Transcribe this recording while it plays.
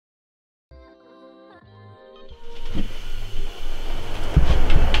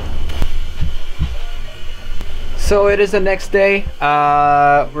So it is the next day.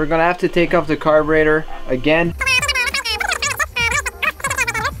 We're gonna have to take off the carburetor again.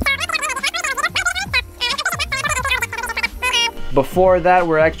 Before that,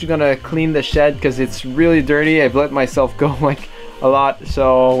 we're actually gonna clean the shed because it's really dirty. I've let myself go like a lot,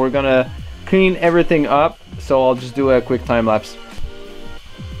 so we're gonna clean everything up. So I'll just do a quick time lapse.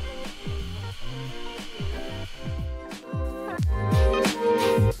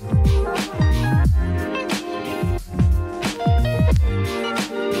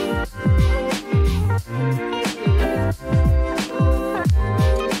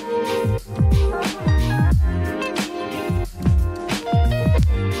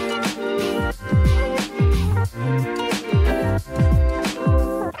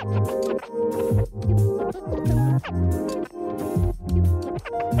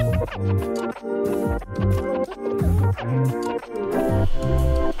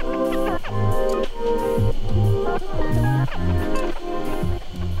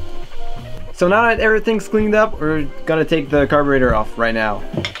 So now that everything's cleaned up, we're gonna take the carburetor off right now.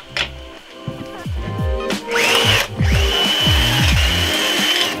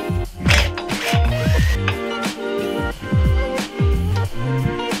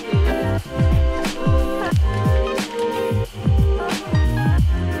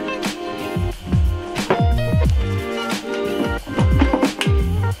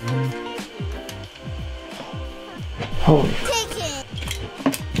 Holy.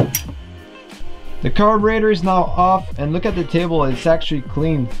 The carburetor is now off, and look at the table, it's actually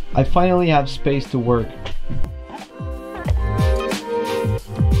clean. I finally have space to work.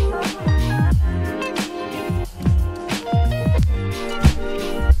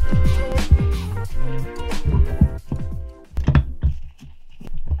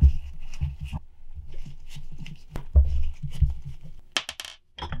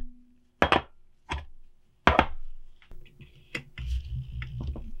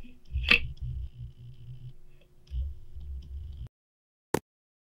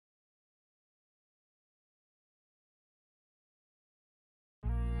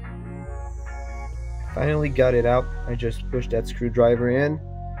 Finally got it out. I just pushed that screwdriver in,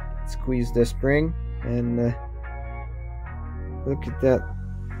 squeezed the spring, and look at that.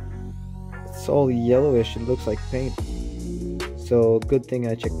 It's all yellowish. It looks like paint. So good thing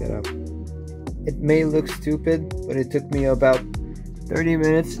I checked that out. It may look stupid, but it took me about 30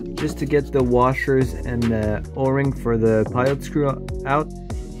 minutes just to get the washers and the O-ring for the pilot screw out.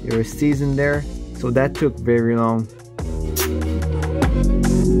 They were seasoned there, so that took very long.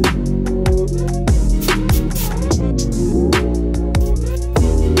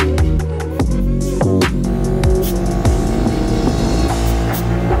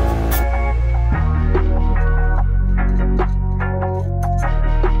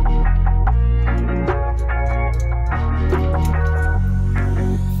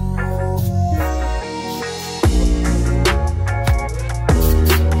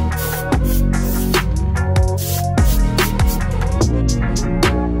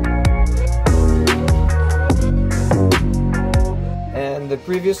 The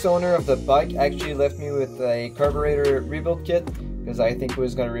previous owner of the bike actually left me with a carburetor rebuild kit because I think he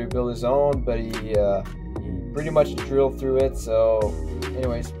was going to rebuild his own, but he pretty much drilled through it. So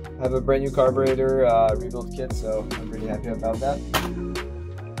anyways, I have a brand new carburetor rebuild kit, so I'm pretty happy about that.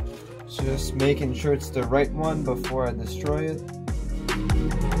 Just making sure it's the right one before I destroy it.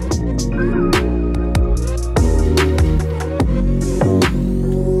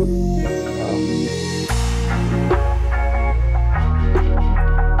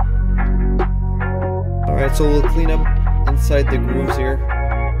 Alright, so we'll clean up inside the grooves here.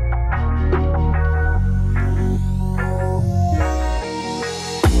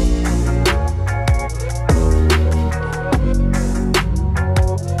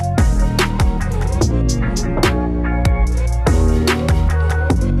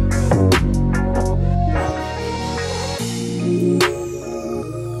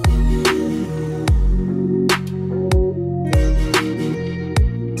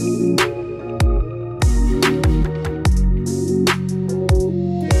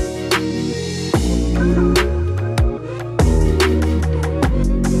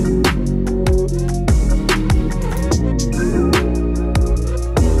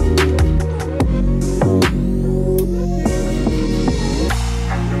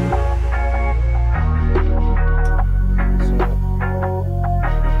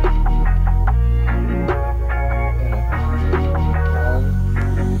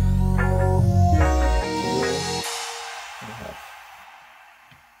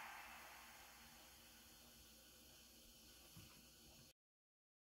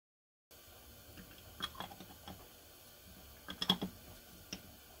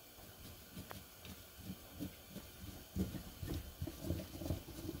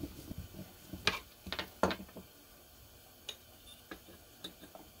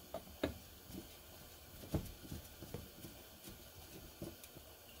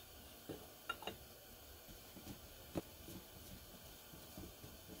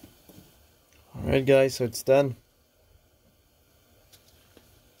 Alright guys, so it's done.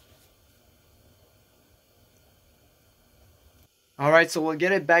 Alright, so we'll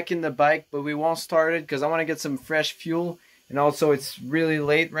get it back in the bike, but we won't start it because I want to get some fresh fuel. And also it's really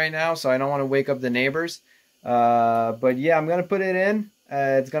late right now, so I don't want to wake up the neighbors. But yeah, I'm going to put it in.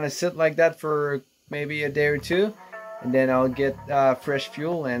 It's going to sit like that for maybe a day or two. And then I'll get fresh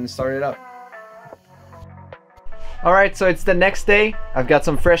fuel and start it up. Alright, so it's the next day. I've got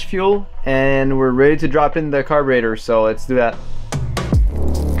some fresh fuel and we're ready to drop in the carburetor. So let's do that.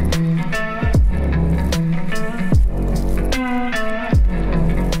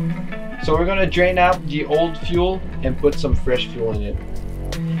 So we're gonna drain out the old fuel and put some fresh fuel in it.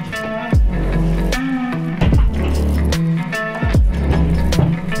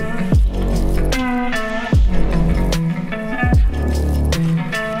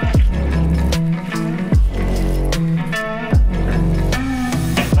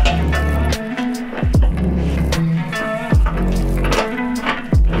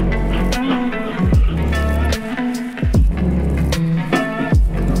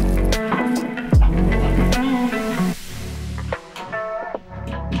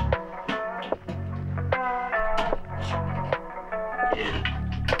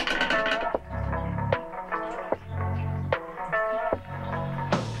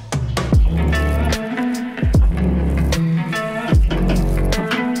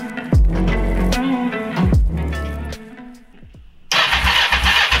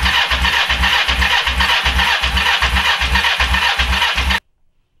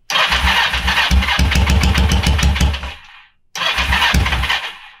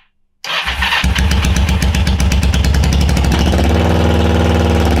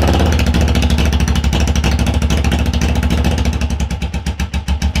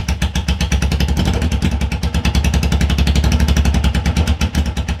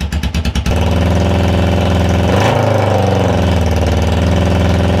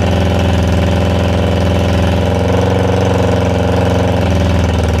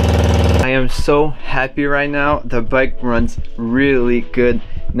 So happy right now. The bike runs really good.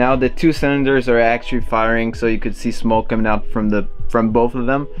 Now the two cylinders are actually firing, so you could see smoke coming out from both of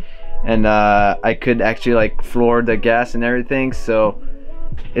them, and I could actually like floor the gas and everything, so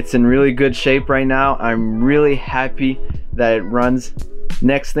it's in really good shape right now. I'm really happy that it runs.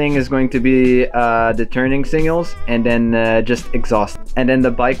 Next thing is going to be the turning signals, and then just exhaust, and then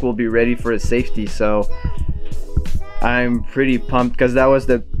the bike will be ready for the safety. So I'm pretty pumped because that was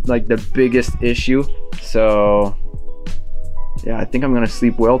the biggest issue. So yeah, I think I'm gonna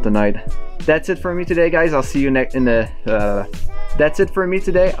sleep well tonight. That's it for me today, guys. I'll see you that's it for me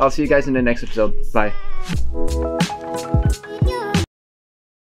today. I'll see you guys in the next episode. Bye.